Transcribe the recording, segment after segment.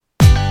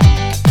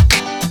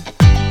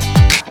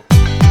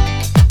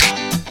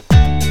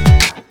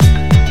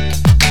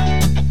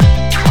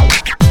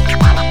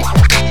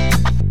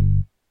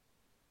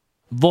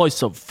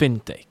voice of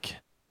fintech.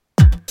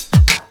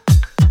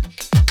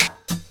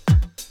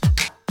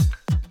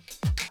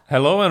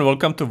 Hello and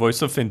welcome to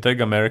Voice of Fintech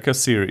America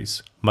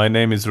series. My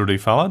name is Rudy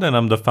Falad and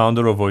I'm the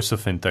founder of Voice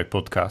of Fintech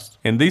podcast.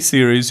 In this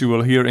series, you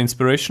will hear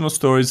inspirational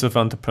stories of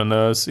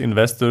entrepreneurs,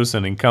 investors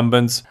and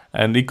incumbents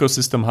and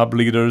ecosystem hub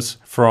leaders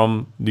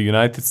from the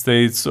United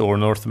States or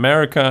North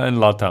America and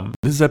LATAM.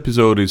 This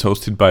episode is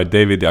hosted by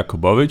David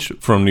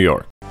Yakubovich from New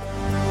York.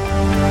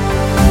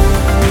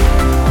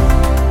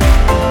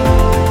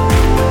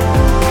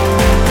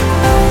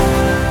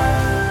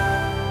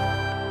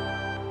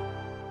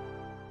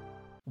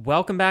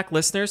 Welcome back,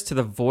 listeners, to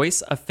the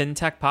Voice of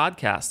Fintech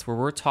podcast, where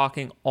we're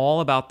talking all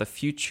about the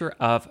future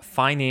of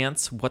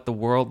finance, what the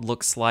world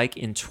looks like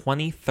in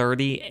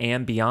 2030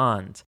 and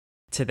beyond.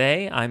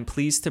 Today, I'm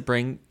pleased to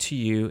bring to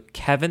you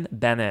Kevin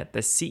Bennett, the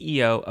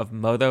CEO of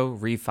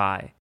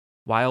MotoRefi.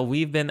 While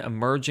we've been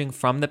emerging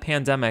from the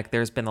pandemic,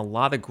 there's been a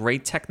lot of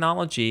great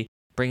technology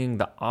bringing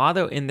the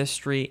auto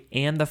industry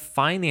and the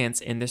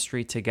finance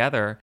industry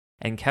together,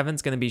 and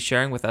Kevin's going to be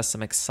sharing with us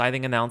some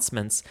exciting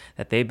announcements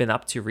that they've been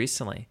up to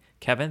recently.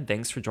 Kevin,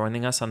 thanks for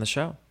joining us on the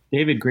show.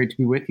 David, great to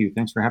be with you.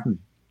 Thanks for having me.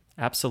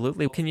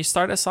 Absolutely. Can you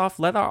start us off?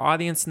 Let our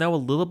audience know a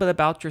little bit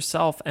about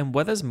yourself and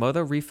what does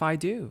MotoRefi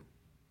do?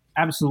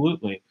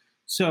 Absolutely.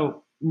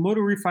 So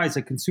MotoRefi is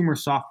a consumer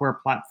software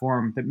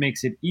platform that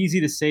makes it easy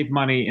to save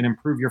money and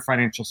improve your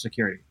financial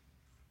security.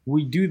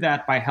 We do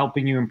that by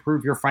helping you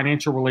improve your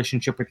financial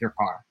relationship with your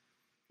car.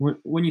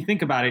 When you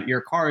think about it,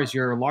 your car is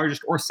your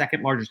largest or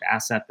second largest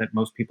asset that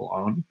most people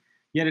own,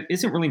 yet it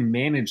isn't really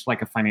managed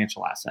like a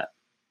financial asset.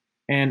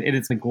 And it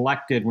is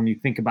neglected when you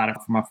think about it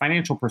from a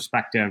financial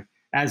perspective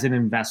as an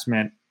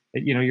investment.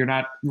 You're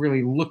not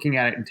really looking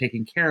at it and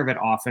taking care of it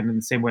often in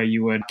the same way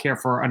you would care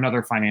for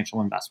another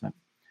financial investment.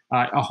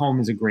 A home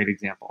is a great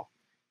example.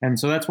 And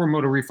so that's where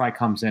MotoRefi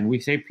comes in. We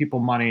save people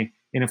money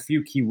in a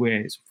few key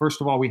ways. First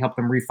of all, we help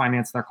them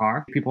refinance their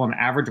car. People an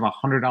average of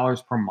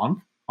 $100 per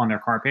month on their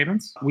car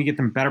payments. We get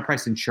them better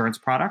priced insurance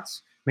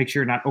products. Make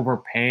sure you're not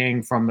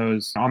overpaying on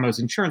those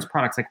insurance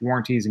products like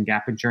warranties and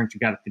gap insurance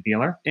you got at the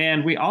dealer.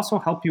 And we also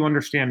help you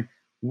understand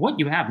what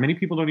you have. Many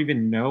people don't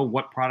even know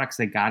what products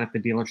they got at the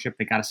dealership.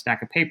 They got a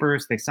stack of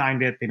papers, they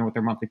signed it, they know what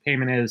their monthly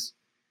payment is,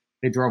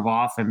 they drove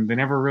off, and they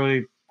never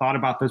really thought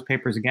about those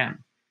papers again.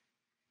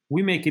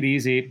 We make it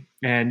easy,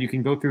 and you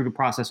can go through the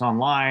process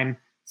online,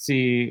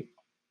 see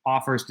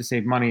offers to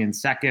save money in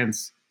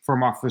seconds,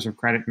 firm offers of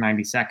credit in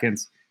 90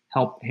 seconds,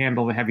 help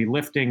handle the heavy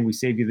lifting. We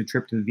save you the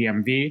trip to the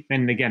DMV.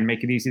 And again,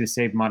 make it easy to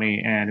save money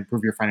and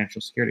improve your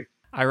financial security.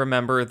 I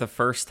remember the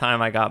first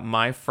time I got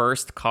my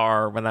first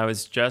car when I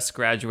was just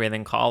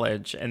graduating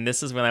college. And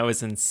this is when I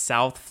was in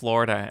South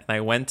Florida. And I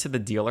went to the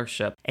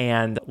dealership.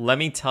 And let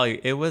me tell you,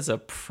 it was a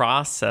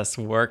process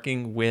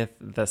working with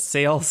the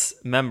sales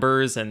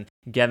members and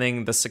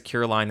getting the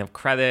secure line of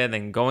credit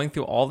and going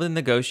through all the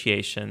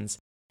negotiations.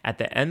 At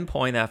the end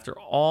point, after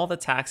all the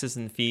taxes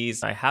and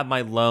fees, I had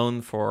my loan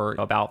for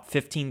about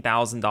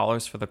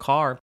 $15,000 for the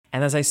car.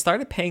 And as I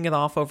started paying it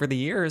off over the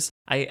years,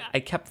 I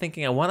kept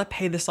thinking, I want to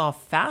pay this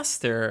off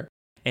faster.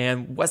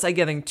 And was I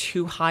getting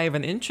too high of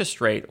an interest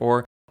rate?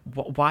 Or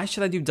why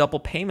should I do double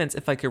payments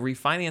if I could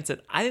refinance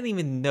it? I didn't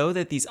even know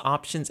that these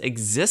options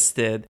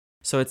existed.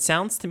 So it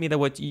sounds to me that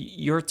what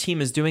your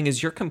team is doing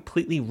is you're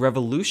completely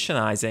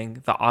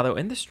revolutionizing the auto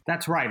industry.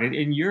 That's right.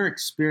 And your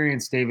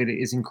experience, David,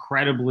 is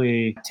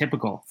incredibly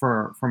typical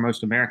for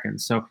most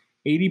Americans. So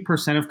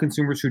 80% of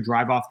consumers who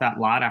drive off that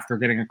lot after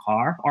getting a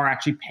car are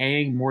actually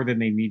paying more than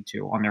they need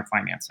to on their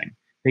financing.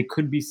 They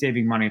could be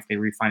saving money if they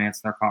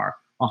refinance their car.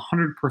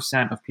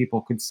 100% of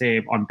people could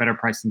save on better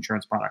priced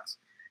insurance products.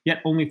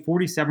 Yet only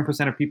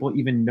 47% of people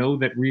even know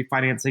that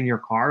refinancing your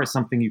car is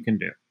something you can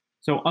do.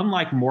 So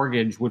unlike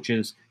mortgage, which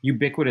is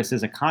ubiquitous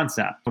as a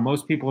concept,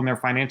 most people in their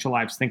financial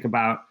lives think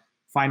about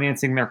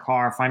financing their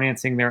car,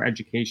 financing their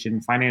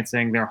education,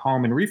 financing their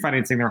home, and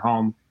refinancing their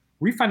home.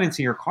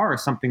 Refinancing your car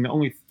is something that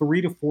only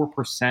 3 to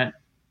 4%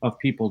 of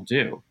people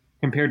do,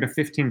 compared to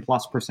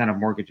 15+% of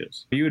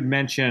mortgages. You had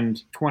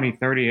mentioned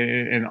 2030,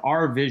 and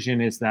our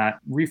vision is that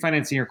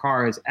refinancing your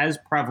car is as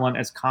prevalent,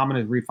 as common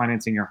as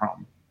refinancing your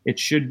home. It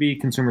should be.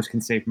 Consumers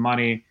can save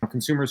money.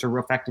 Consumers are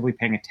effectively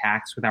paying a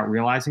tax without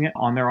realizing it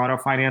on their auto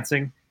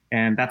financing.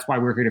 And that's why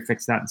we're here to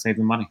fix that and save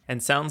them money.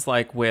 And sounds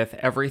like with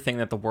everything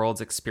that the world's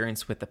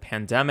experienced with the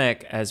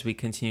pandemic, as we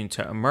continue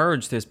to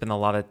emerge, there's been a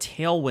lot of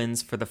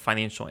tailwinds for the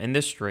financial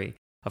industry.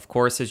 Of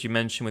course, as you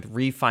mentioned, with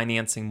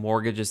refinancing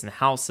mortgages and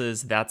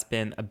houses, that's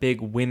been a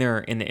big winner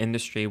in the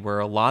industry where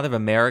a lot of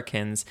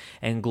Americans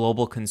and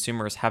global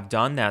consumers have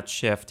done that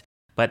shift.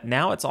 But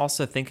now it's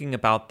also thinking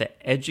about the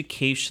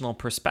educational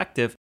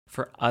perspective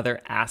for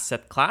other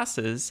asset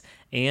classes,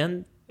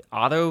 and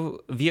auto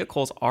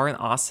vehicles are an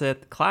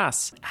asset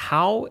class.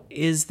 How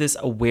is this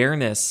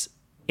awareness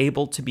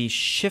able to be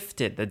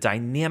shifted, the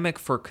dynamic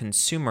for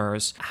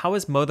consumers? How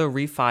is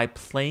MotoRefi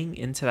playing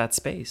into that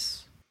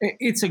space?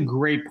 It's a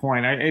great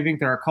point. I think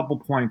there are a couple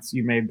points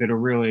you made that are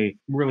really,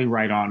 really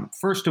right on.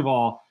 First of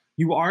all,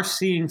 you are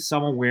seeing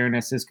some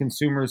awareness as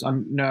consumers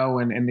know,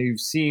 and they've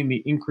seen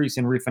the increase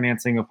in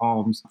refinancing of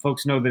homes.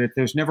 Folks know that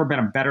there's never been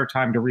a better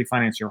time to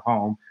refinance your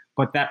home,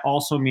 but that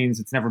also means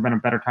it's never been a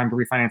better time to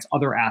refinance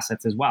other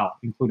assets as well,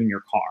 including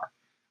your car.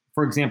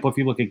 For example, if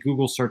you look at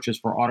Google searches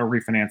for auto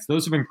refinance,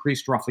 those have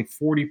increased roughly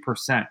 40%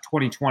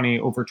 2020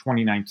 over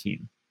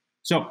 2019.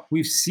 So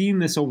we've seen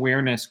this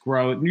awareness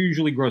grow. It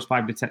usually grows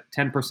 5 to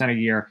 10% a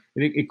year.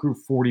 It grew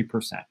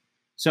 40%.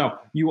 So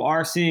you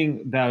are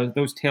seeing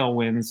those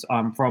tailwinds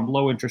from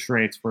low interest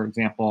rates, for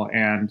example,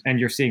 and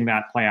you're seeing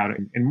that play out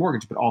in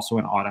mortgage, but also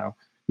in auto.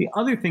 The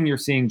other thing you're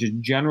seeing just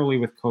generally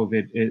with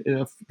COVID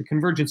is the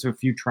convergence of a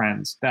few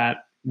trends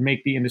that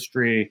make the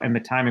industry and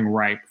the timing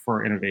ripe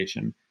for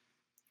innovation.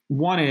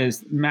 One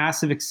is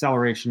massive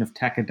acceleration of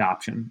tech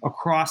adoption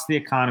across the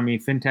economy.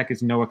 Fintech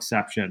is no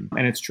exception,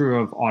 and it's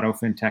true of auto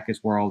fintech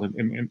as well,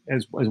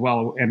 as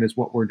well, and as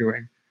what we're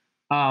doing.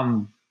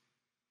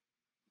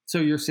 So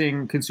you're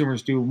seeing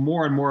consumers do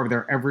more and more of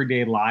their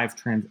everyday life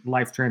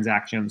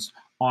transactions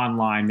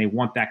online. They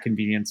want that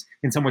convenience.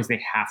 In some ways,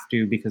 they have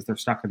to because they're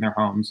stuck in their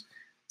homes.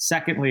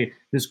 Secondly,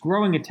 this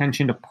growing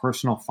attention to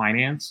personal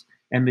finance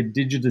and the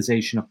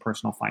digitization of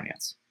personal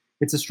finance.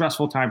 It's a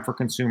stressful time for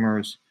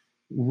consumers.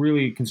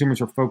 Really, consumers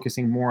are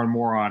focusing more and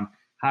more on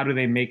how do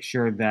they make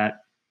sure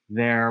that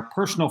their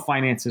personal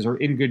finances are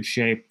in good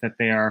shape, that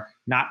they are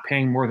not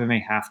paying more than they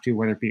have to,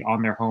 whether it be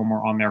on their home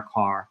or on their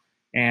car.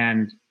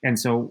 And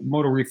so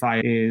Moto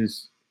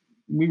Refi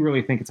we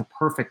really think it's a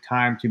perfect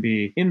time to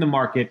be in the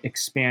market,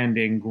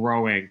 expanding,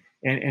 growing,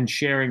 and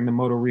sharing the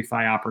Moto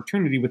Refi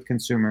opportunity with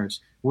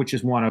consumers, which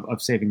is one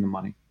of saving the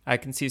money. I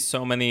can see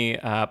so many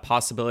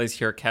possibilities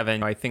here,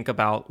 Kevin. I think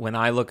about when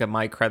I look at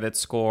my credit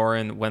score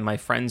and when my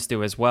friends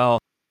do as well,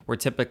 we're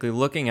typically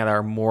looking at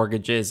our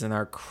mortgages and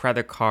our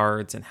credit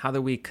cards and how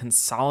do we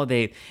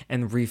consolidate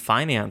and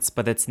refinance,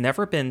 but it's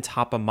never been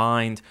top of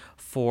mind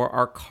for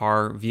our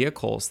car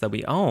vehicles that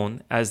we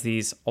own as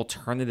these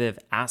alternative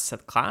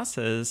asset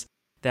classes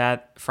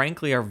that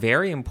frankly are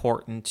very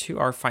important to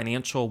our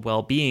financial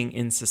well-being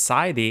in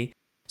society.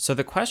 So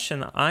the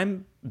question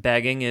I'm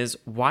begging is,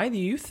 why do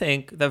you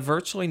think that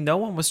virtually no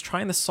one was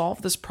trying to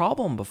solve this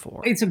problem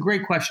before? It's a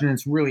great question.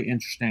 It's really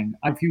interesting.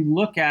 If you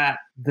look at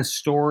the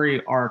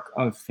story arc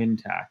of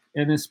fintech,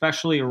 and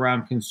especially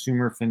around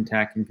consumer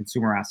fintech and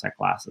consumer asset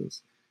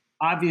classes,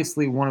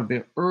 obviously one of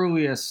the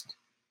earliest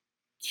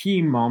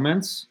key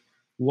moments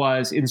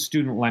was in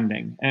student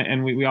lending.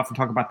 And we often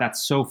talk about that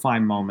SoFi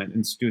moment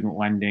in student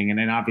lending, and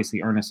then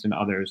obviously Earnest and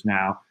others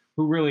now,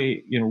 who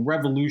really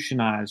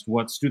revolutionized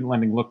what student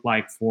lending looked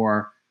like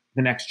for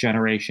the next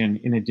generation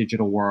in a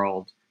digital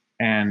world,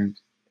 and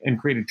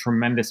created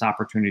tremendous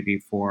opportunity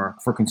for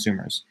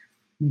consumers.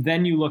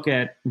 Then you look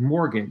at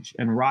mortgage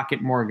and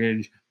Rocket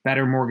Mortgage,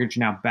 Better Mortgage,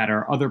 now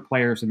Better, other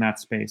players in that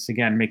space,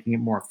 again, making it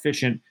more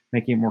efficient,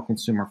 making it more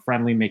consumer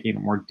friendly, making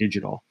it more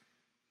digital.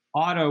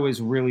 Auto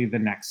is really the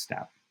next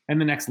step and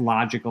the next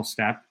logical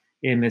step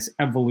in this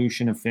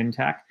evolution of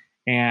fintech.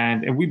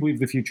 And we believe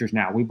the future is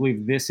now. We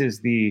believe this is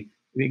the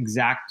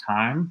exact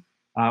time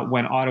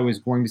when auto is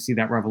going to see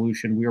that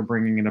revolution. We are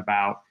bringing it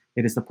about.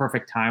 It is the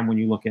perfect time when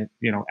you look at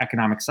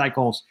economic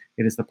cycles.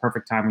 It is the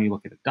perfect time when you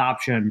look at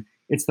adoption.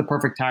 It's the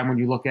perfect time when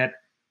you look at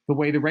the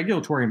way the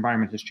regulatory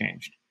environment has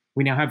changed.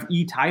 We now have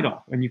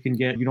e-title, and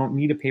you don't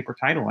need a paper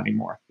title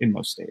anymore in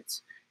most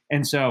states.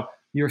 And so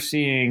you're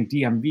seeing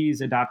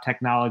DMVs adopt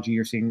technology.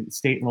 You're seeing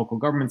state and local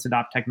governments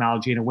adopt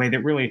technology in a way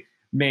that really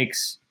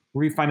makes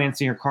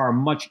refinancing your car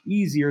much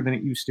easier than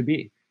it used to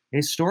be.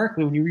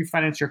 Historically, when you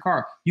refinance your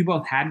car, you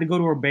both had to go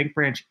to a bank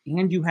branch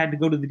and you had to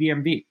go to the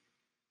DMV.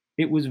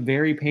 It was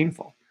very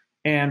painful.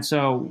 And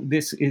so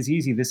this is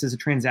easy. This is a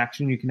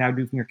transaction you can now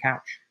do from your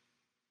couch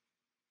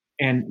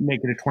and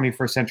make it a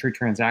 21st century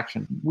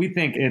transaction. We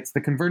think it's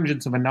the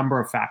convergence of a number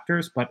of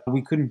factors, but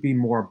we couldn't be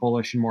more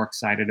bullish and more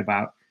excited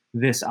about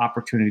this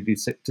opportunity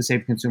to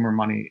save consumers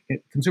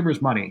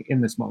money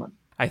in this moment.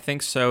 I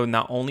think so,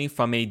 not only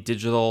from a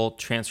digital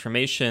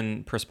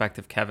transformation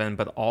perspective, Kevin,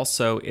 but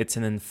also it's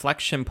an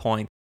inflection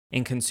point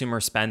in consumer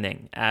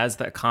spending as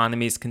the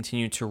economies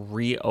continue to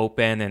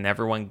reopen and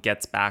everyone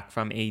gets back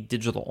from a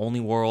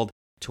digital-only world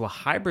to a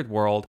hybrid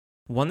world.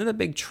 One of the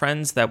big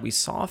trends that we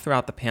saw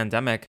throughout the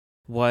pandemic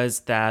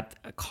was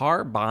that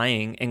car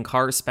buying and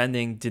car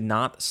spending did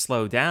not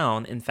slow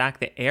down. In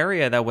fact, the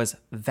area that was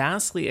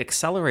vastly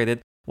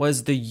accelerated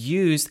was the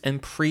used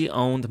and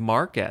pre-owned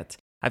market.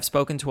 I've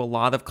spoken to a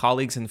lot of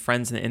colleagues and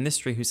friends in the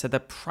industry who said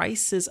that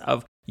prices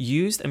of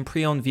used and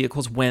pre-owned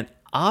vehicles went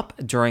up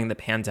during the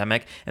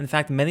pandemic. In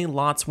fact, many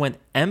lots went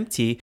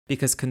empty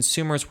because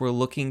consumers were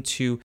looking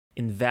to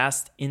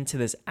invest into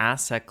this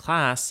asset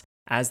class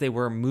as they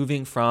were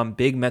moving from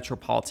big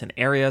metropolitan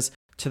areas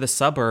to the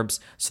suburbs.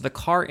 So the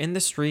car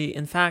industry,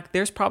 in fact,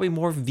 there's probably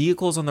more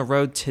vehicles on the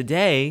road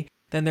today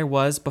than there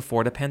was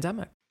before the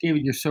pandemic.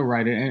 David, you're so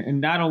right.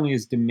 And not only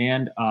is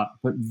demand up,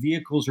 but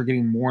vehicles are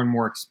getting more and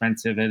more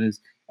expensive. And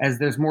as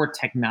there's more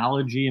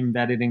technology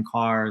embedded in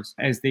cars,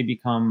 as they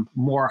become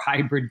more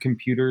hybrid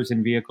computers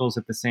in vehicles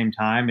at the same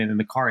time, and then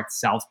the car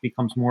itself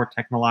becomes more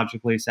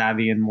technologically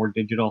savvy and more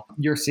digital,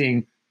 you're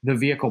seeing the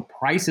vehicle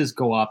prices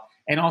go up,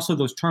 and also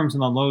those terms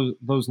and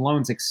those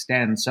loans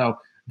extend. So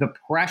the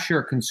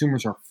pressure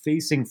consumers are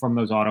facing from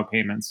those auto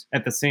payments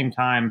at the same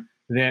time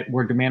that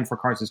where demand for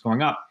cars is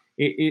going up,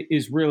 it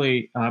is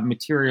really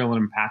material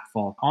and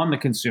impactful on the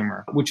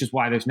consumer, which is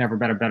why there's never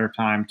been a better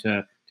time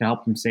to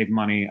help them save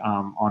money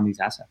on these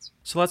assets.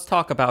 So let's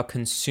talk about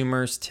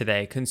consumers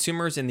today.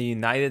 Consumers in the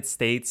United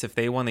States, if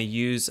they want to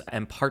use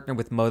and partner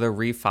with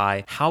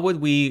MotoRefi, how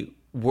would we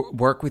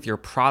work with your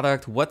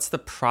product? What's the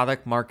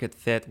product market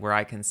fit where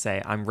I can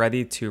say, I'm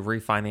ready to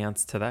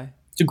refinance today?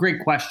 It's a great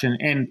question,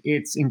 and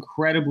it's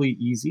incredibly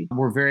easy.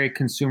 We're very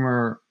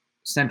consumer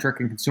centric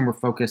and consumer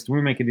focused.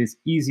 We make it as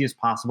easy as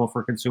possible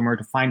for a consumer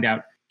to find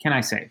out, can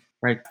I save?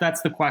 Right?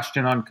 That's the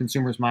question on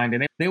consumers' mind.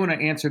 And they want to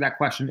answer that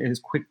question as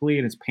quickly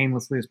and as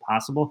painlessly as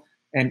possible.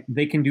 And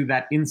they can do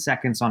that in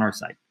seconds on our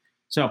site.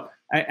 So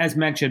as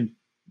mentioned,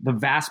 the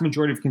vast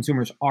majority of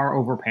consumers are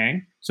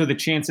overpaying. So the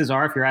chances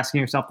are, if you're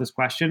asking yourself this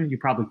question, you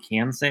probably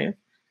can save.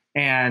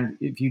 And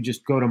if you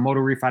just go to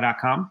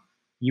motorefi.com,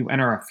 you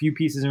enter a few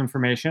pieces of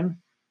information.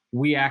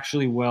 We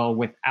actually will,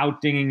 without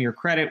dinging your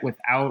credit,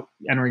 without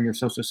entering your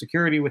social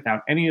security,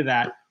 without any of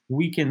that,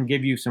 we can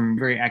give you some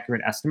very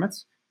accurate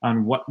estimates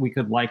on what we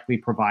could likely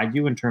provide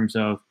you in terms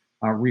of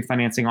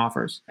refinancing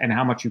offers and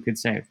how much you could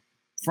save.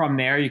 From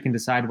there, you can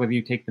decide whether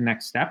you take the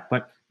next step,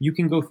 but you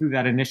can go through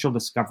that initial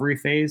discovery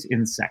phase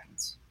in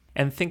seconds.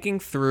 And thinking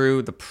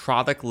through the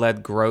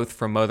product-led growth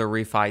for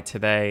MotoRefi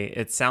today,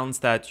 it sounds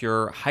that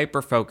you're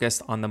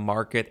hyper-focused on the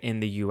market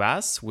in the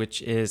US,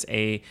 which is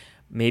a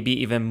maybe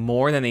even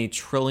more than $1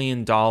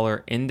 trillion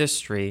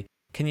industry.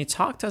 Can you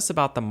talk to us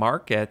about the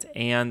market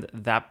and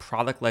that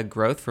product-led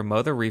growth for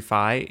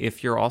MotoRefi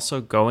if you're also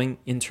going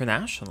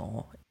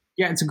international?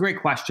 Yeah, it's a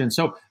great question.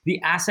 So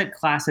the asset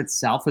class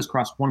itself has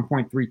crossed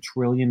 $1.3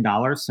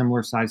 trillion,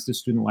 similar size to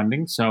student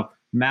lending. So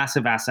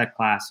massive asset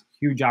class,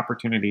 huge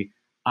opportunity.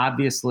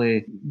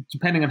 Obviously,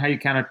 depending on how you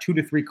count it, 2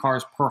 to 3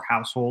 cars per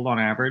household on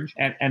average.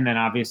 And then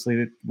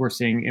obviously we're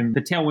seeing in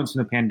the tailwinds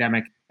from the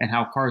pandemic and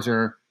how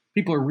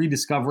people are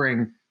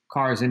rediscovering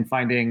cars and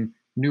finding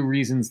new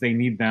reasons they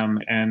need them,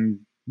 and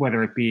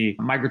whether it be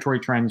migratory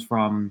trends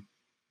from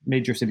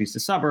major cities to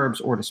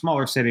suburbs or to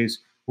smaller cities,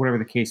 whatever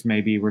the case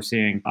may be, we're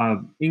seeing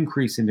an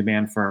increase in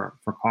demand for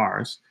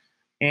cars.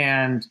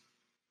 And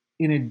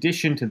in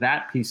addition to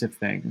that piece of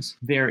things,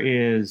 there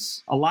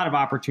is a lot of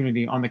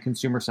opportunity on the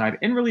consumer side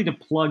and really to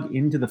plug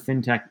into the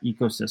fintech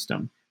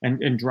ecosystem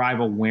and drive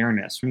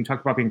awareness. When you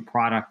talk about being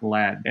product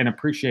led, and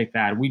appreciate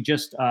that, we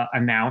just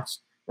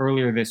announced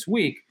earlier this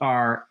week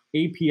our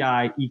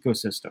API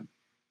ecosystem,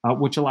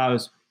 which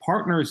allows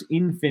partners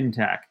in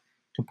fintech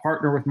to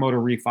partner with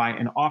MotoRefi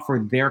and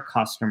offer their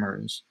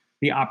customers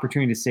the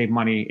opportunity to save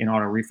money in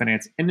auto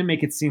refinance and to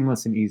make it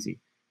seamless and easy.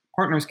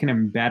 Partners can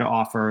embed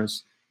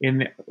offers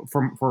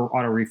for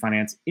auto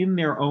refinance in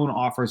their own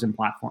offers and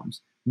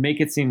platforms, make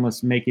it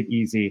seamless, make it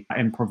easy,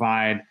 and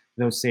provide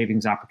those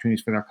savings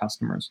opportunities for their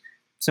customers.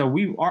 So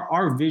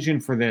our vision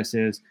for this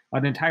is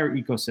an entire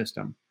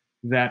ecosystem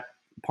that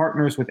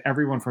partners with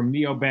everyone from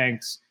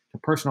neobanks to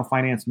personal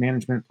finance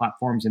management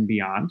platforms and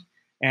beyond.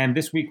 And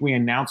this week we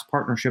announced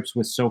partnerships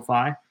with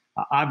SoFi,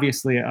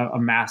 obviously a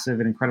massive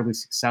and incredibly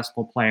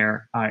successful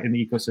player in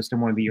the ecosystem,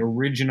 one of the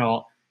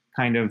original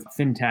kind of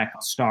fintech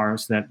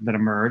stars that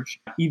emerged,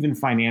 Even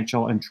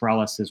Financial and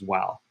Trellis as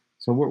well.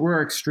 So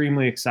we're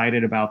extremely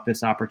excited about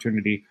this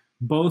opportunity,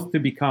 both to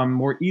become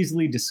more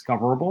easily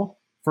discoverable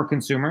for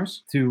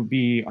consumers, to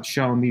be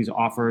shown these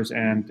offers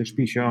and to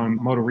be shown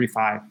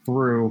MotoRefi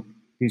through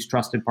these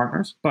trusted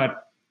partners,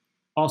 but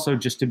also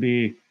just to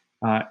be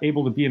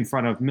able to be in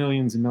front of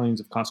millions and millions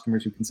of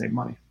customers who can save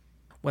money.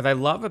 What I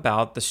love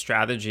about the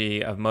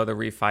strategy of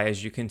MotoRefi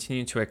is you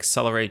continue to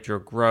accelerate your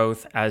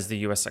growth as the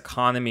US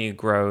economy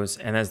grows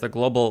and as the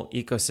global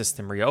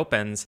ecosystem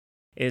reopens,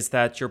 is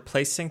that you're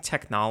placing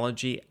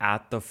technology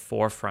at the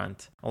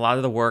forefront. A lot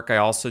of the work I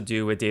also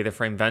do with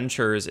DataFrame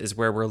Ventures is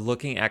where we're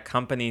looking at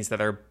companies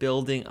that are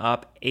building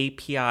up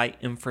API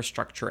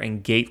infrastructure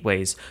and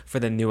gateways for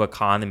the new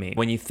economy.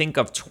 When you think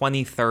of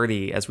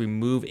 2030, as we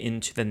move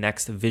into the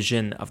next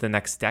vision of the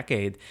next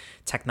decade,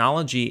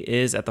 technology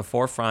is at the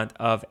forefront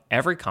of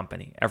every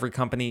company. Every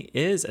company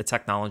is a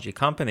technology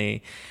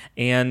company.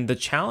 And the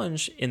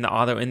challenge in the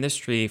auto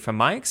industry, from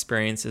my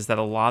experience, is that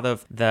a lot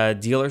of the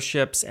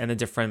dealerships and the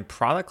different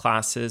product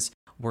classes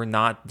were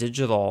not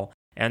digital.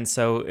 And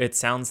so it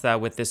sounds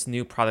that with this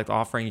new product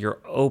offering,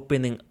 you're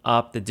opening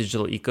up the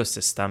digital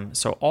ecosystem.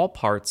 So all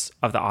parts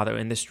of the auto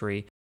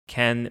industry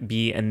can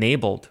be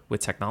enabled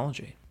with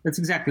technology. That's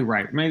exactly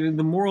right. I mean,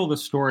 the moral of the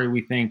story,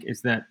 we think,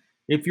 is that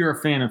if you're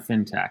a fan of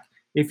fintech,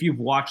 if you've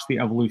watched the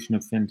evolution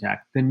of fintech,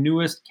 the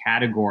newest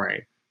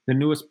category, the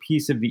newest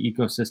piece of the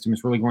ecosystem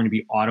is really going to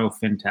be auto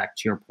fintech,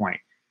 to your point.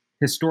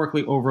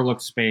 Historically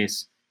overlooked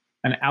space,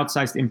 an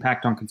outsized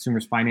impact on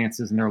consumers'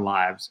 finances and their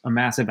lives, a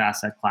massive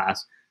asset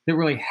class that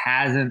really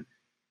hasn't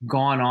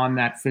gone on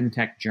that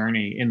fintech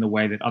journey in the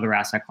way that other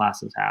asset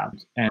classes have.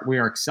 And we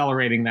are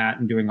accelerating that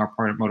and doing our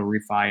part at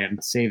MotoRefi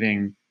and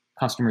saving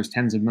customers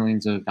tens of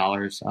millions of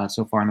dollars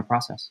so far in the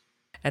process.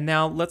 And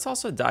now let's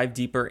also dive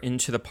deeper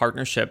into the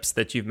partnerships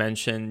that you've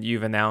mentioned,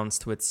 you've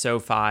announced with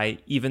SoFi,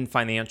 Even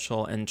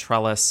Financial, and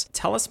Trellis.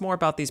 Tell us more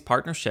about these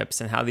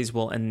partnerships and how these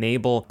will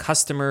enable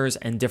customers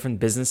and different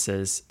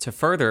businesses to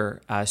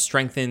further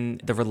strengthen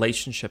the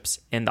relationships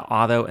in the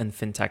auto and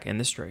fintech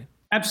industry.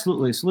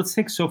 Absolutely. So let's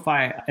take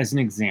SoFi as an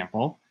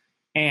example.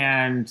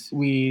 And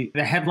the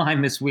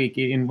headline this week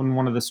in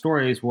one of the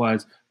stories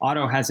was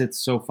auto has its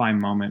SoFi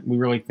moment. We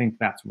really think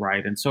that's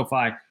right. And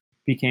SoFi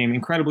became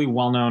incredibly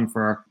well known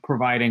for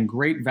providing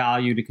great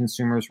value to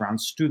consumers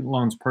around student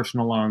loans,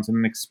 personal loans,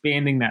 and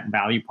expanding that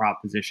value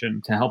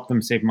proposition to help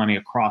them save money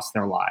across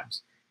their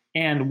lives.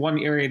 And one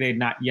area they'd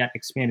not yet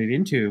expanded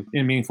into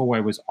in a meaningful way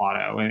was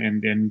auto.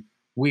 And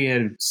we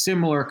had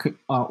similar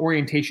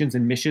orientations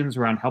and missions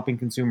around helping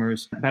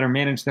consumers better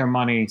manage their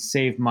money,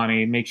 save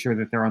money, make sure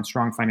that they're on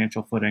strong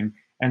financial footing.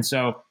 And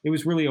so it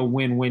was really a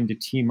win-win to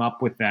team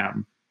up with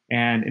them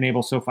and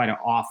enable SoFi to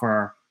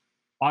offer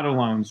auto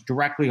loans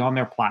directly on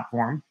their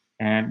platform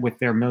and with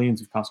their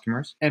millions of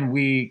customers. And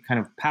we kind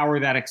of power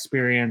that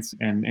experience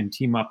and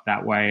team up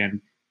that way. And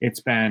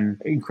it's been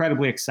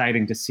incredibly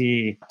exciting to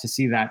see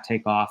that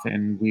take off.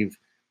 And we've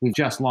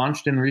just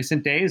launched in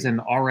recent days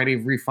and already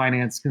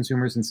refinanced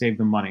consumers and saved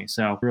them money.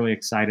 So really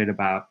excited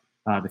about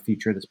the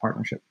future of this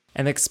partnership.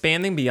 And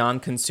expanding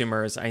beyond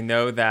consumers, I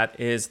know that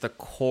is the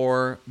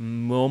core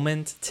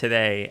moment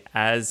today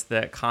as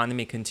the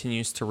economy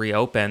continues to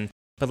reopen.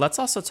 But let's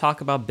also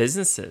talk about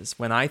businesses.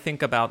 When I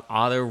think about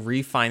auto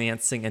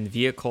refinancing and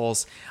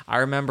vehicles, I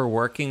remember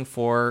working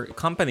for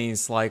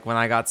companies like when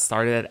I got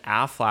started at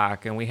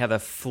Aflac, and we had a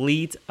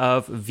fleet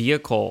of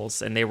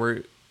vehicles, and they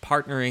were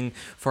partnering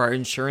for our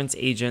insurance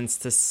agents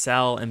to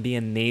sell and be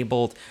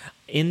enabled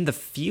in the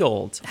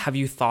field. Have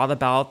you thought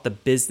about the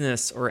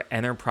business or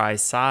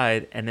enterprise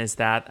side? And is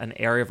that an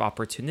area of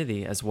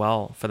opportunity as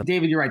well for them?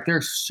 David, you're right. There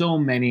are so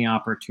many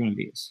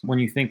opportunities when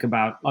you think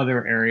about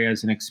other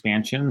areas and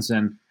expansions.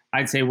 And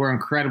I'd say we're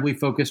incredibly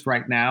focused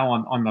right now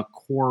on the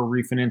core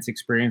refinance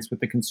experience with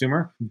the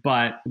consumer,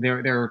 but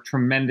there are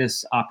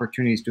tremendous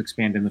opportunities to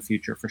expand in the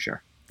future for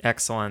sure.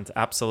 Excellent.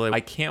 Absolutely. I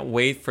can't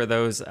wait for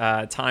those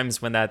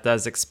times when that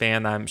does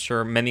expand. I'm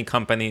sure many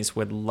companies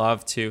would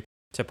love to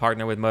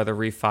partner with Moto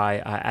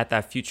Refi at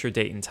that future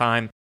date and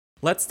time.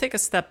 Let's take a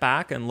step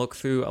back and look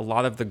through a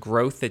lot of the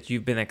growth that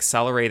you've been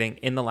accelerating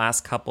in the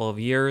last couple of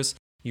years.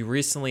 You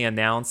recently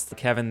announced,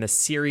 Kevin, the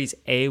Series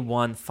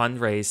A1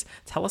 fundraise.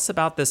 Tell us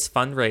about this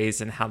fundraise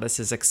and how this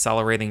is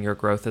accelerating your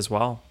growth as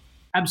well.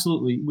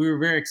 Absolutely. We were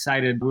very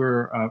excited. We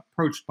were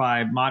approached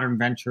by Modern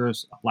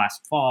Ventures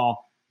last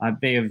fall.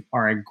 They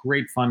are a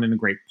great fund and a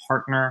great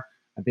partner.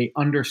 They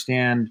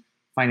understand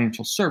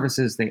financial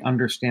services. They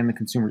understand the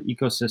consumer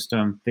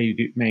ecosystem. They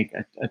do make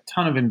a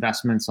ton of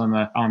investments on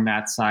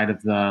that side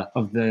of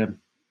the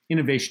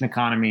innovation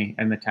economy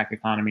and the tech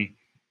economy,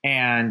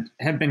 and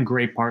have been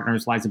great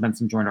partners. Liza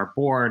Benson joined our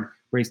board,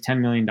 raised $10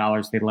 million.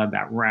 They led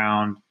that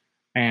round,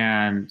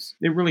 and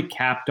it really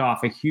capped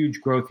off a huge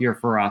growth year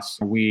for us.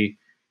 We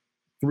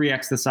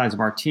 3x the size of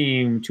our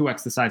team,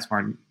 2x the size of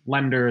our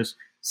lenders,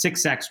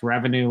 6x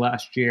revenue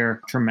last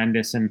year.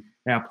 Tremendous. And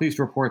pleased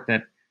to report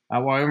that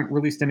while I haven't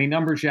released any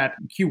numbers yet,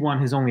 Q1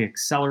 has only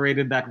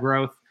accelerated that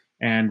growth.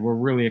 And we're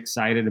really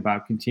excited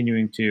about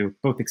continuing to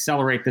both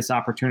accelerate this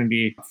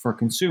opportunity for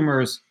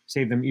consumers,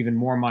 save them even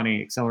more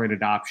money, accelerate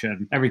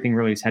adoption. Everything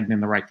really is heading in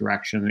the right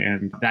direction.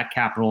 And that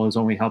capital is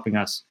only helping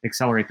us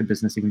accelerate the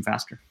business even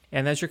faster.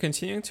 And as you're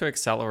continuing to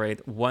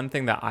accelerate, one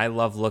thing that I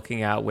love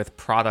looking at with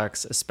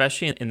products,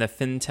 especially in the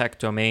fintech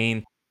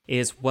domain,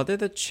 is what are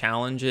the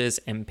challenges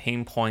and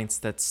pain points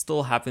that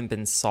still haven't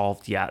been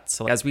solved yet.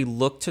 So as we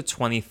look to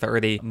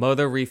 2030,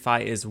 Moto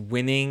Refi is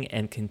winning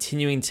and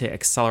continuing to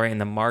accelerate in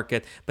the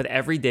market, but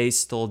every day is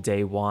still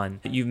day one.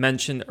 You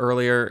mentioned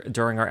earlier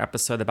during our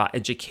episode about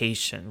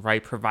education,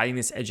 right? Providing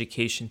this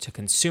education to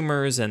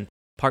consumers, and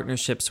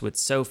partnerships with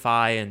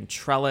SoFi and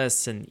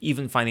Trellis and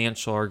Even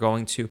Financial are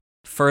going to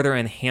further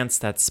enhance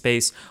that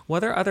space.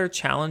 What are other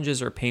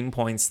challenges or pain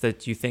points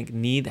that you think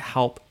need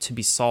help to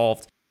be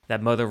solved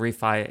that Moto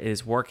Refi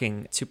is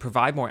working to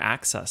provide more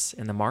access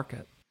in the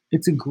market?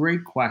 It's a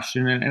great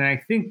question. And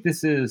I think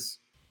this is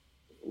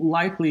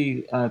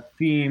likely a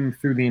theme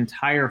through the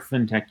entire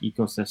fintech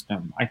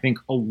ecosystem. I think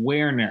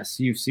awareness,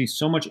 you see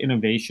so much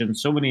innovation,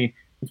 it's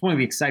one of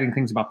the exciting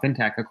things about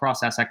fintech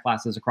across asset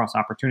classes, across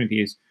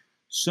opportunities,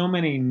 so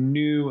many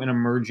new and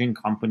emerging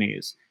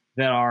companies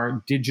that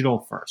are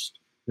digital first,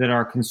 that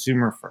are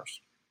consumer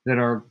first, that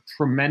are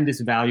tremendous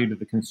value to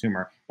the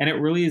consumer. And it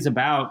really is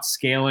about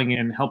scaling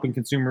and helping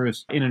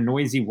consumers in a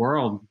noisy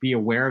world be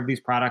aware of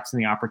these products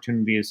and the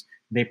opportunities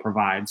they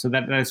provide. So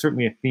that is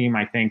certainly a theme,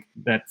 I think,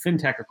 that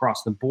fintech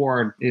across the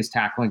board is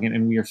tackling,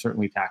 and we are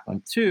certainly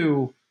tackling.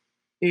 Two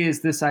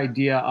is this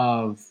idea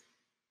of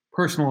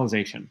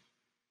personalization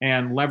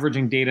and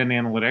leveraging data and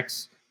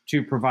analytics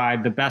to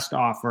provide the best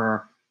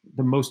offer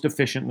the most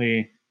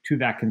efficiently to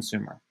that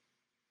consumer.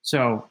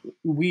 So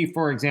we,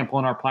 for example,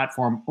 on our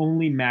platform,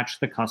 only match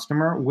the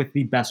customer with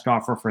the best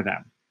offer for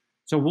them.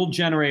 So we'll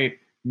generate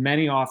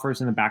many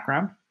offers in the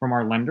background from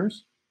our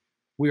lenders.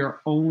 we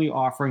are only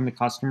offering the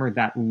customer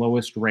that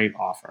lowest rate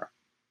offer.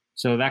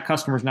 So that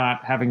customer's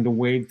not having to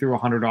wade through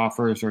 100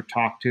 offers or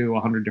talk to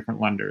 100 different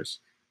lenders.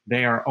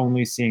 They are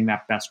only seeing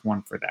that best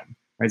one for them.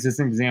 Right? So this is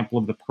an example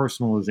of the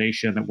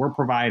personalization that we're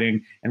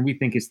providing and we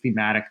think is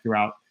thematic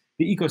throughout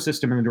the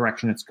ecosystem and the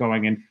direction it's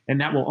going in. And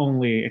that will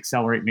only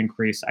accelerate and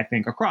increase, I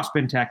think, across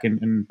fintech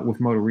and with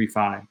Moto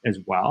Refi as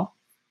well.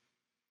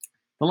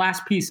 The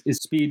last piece is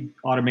speed,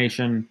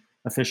 automation,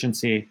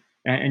 efficiency.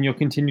 And you'll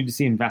continue to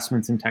see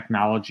investments in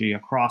technology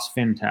across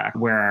fintech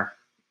where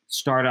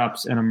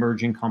startups and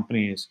emerging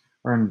companies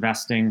are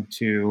investing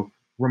to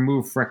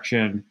remove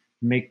friction,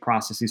 make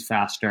processes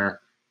faster,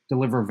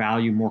 deliver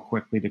value more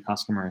quickly to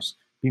customers,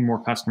 be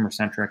more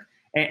customer-centric.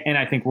 And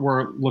I think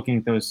we're looking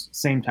at those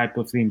same type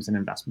of themes and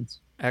investments.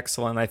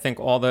 Excellent. I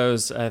think all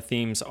those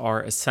themes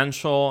are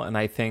essential. And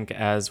I think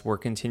as we're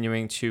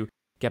continuing to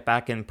get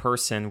back in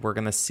person, we're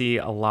going to see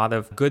a lot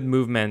of good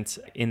movement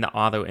in the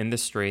auto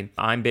industry.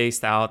 I'm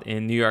based out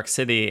in New York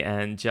City,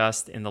 and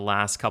just in the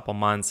last couple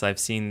months, I've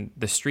seen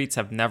the streets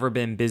have never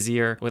been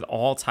busier with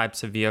all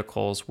types of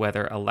vehicles,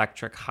 whether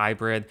electric,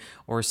 hybrid,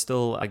 or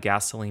still a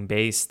gasoline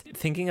based.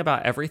 Thinking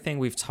about everything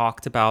we've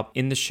talked about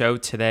in the show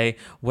today,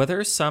 what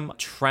are some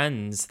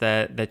trends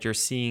that you're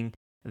seeing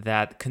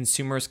that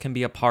consumers can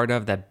be a part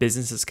of, that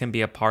businesses can be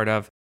a part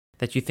of,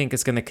 that you think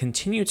is going to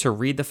continue to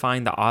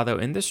redefine the auto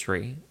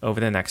industry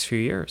over the next few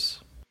years?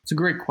 It's a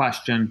great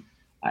question.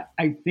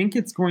 I think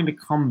it's going to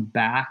come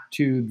back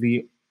to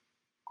the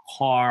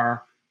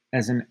car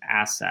as an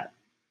asset.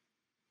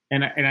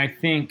 And I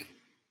think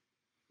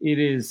it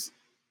has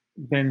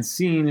been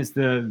seen as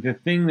the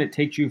thing that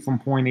takes you from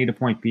point A to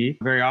point B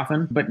very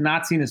often, but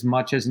not seen as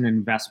much as an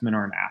investment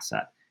or an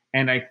asset.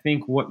 And I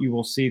think what you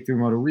will see through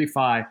Moto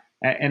Refi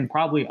and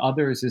probably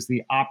others is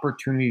the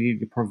opportunity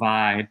to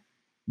provide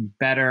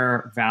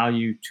better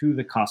value to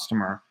the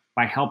customer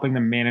by helping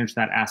them manage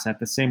that asset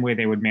the same way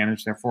they would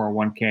manage their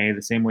 401k,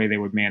 the same way they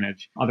would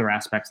manage other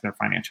aspects of their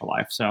financial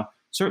life. So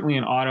certainly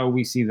in auto,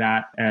 we see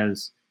that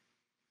as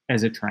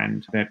a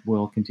trend that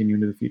will continue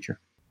into the future.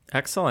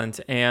 Excellent.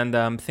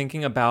 And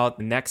thinking about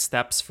next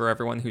steps for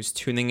everyone who's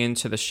tuning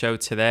into the show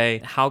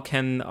today, how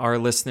can our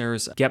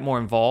listeners get more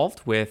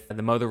involved with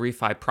the Moto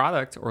Refi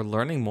product or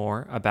learning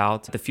more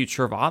about the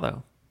future of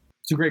auto?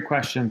 It's a great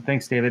question.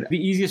 Thanks, David. The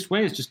easiest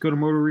way is just go to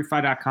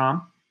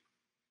motorefi.com.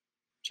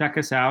 Check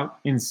us out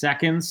in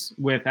seconds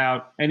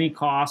without any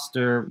cost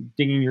or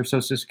digging your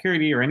Social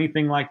Security or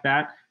anything like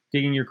that,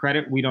 digging your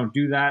credit. We don't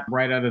do that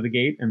right out of the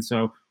gate. And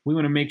so we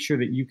want to make sure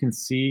that you can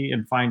see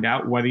and find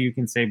out whether you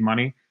can save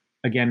money,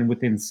 again,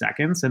 within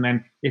seconds. And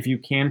then if you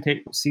can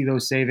see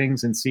those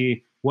savings and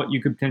see what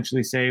you could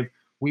potentially save,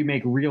 we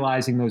make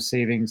realizing those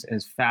savings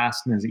as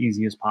fast and as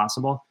easy as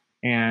possible.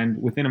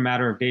 And within a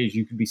matter of days,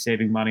 you could be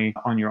saving money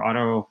on your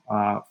auto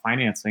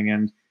financing.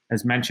 And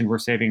as mentioned,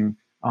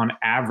 on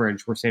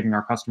average, we're saving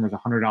our customers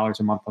 $100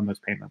 a month on those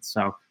payments.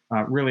 So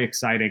really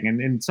exciting.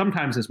 And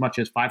sometimes as much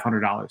as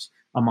 $500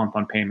 a month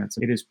on payments.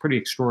 It is pretty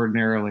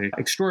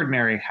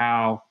extraordinary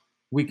how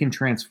we can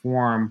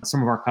transform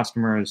some of our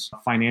customers'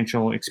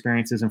 financial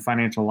experiences and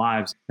financial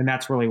lives. And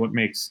that's really what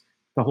makes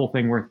the whole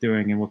thing worth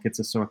doing and what gets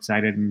us so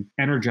excited and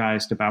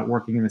energized about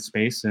working in the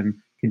space and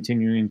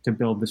continuing to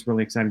build this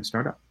really exciting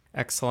startup.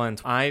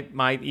 Excellent. I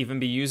might even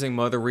be using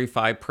Moto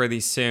Refi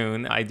pretty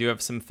soon. I do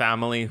have some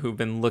family who've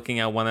been looking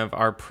at one of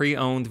our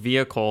pre-owned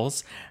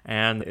vehicles,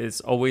 and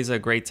it's always a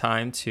great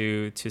time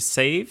to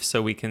save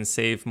so we can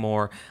save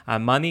more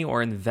money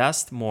or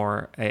invest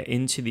more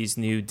into these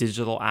new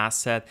digital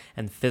asset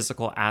and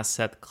physical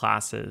asset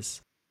classes.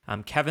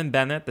 I'm Kevin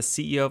Bennett, the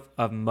CEO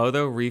of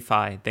Moto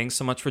Refi. Thanks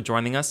so much for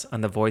joining us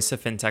on the Voice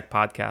of FinTech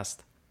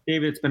podcast.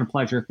 David, it's been a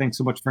pleasure. Thanks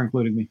so much for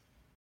including me.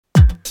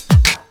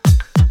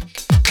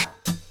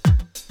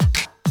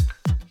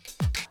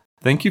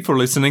 Thank you for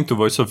listening to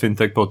Voice of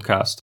FinTech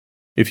podcast.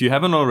 If you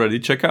haven't already,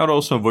 check out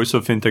also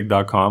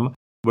voiceoffintech.com,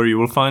 where you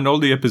will find all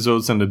the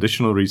episodes and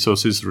additional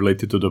resources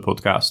related to the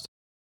podcast.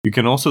 You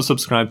can also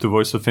subscribe to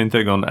Voice of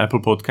FinTech on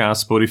Apple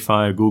Podcasts,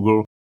 Spotify,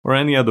 Google, or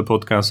any other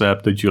podcast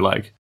app that you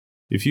like.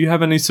 If you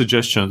have any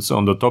suggestions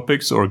on the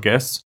topics or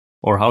guests,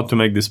 or how to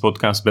make this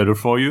podcast better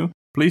for you,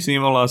 please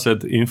email us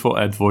at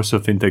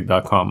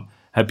info@voiceoffintech.com.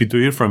 Happy to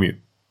hear from you.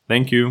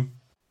 Thank you.